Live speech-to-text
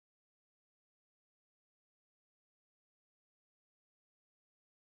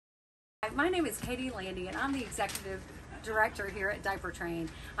My name is Katie Landy, and I'm the executive director here at Diaper Train.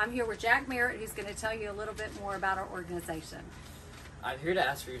 I'm here with Jack Merritt, who's going to tell you a little bit more about our organization. I'm here to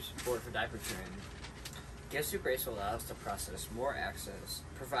ask for your support for Diaper Train. Gifts through Grace will allow us to process more access,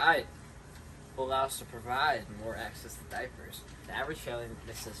 provide more access to diapers. The average family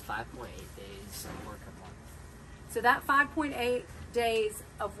misses 5.8 days of work a month. So that 5.8 days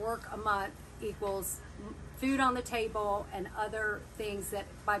of work a month equals food on the table and other things that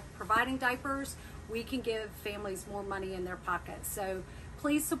by providing diapers, we can give families more money in their pockets. So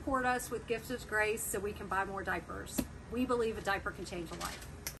please support us with Gifts of Grace so we can buy more diapers. We believe a diaper can change a life.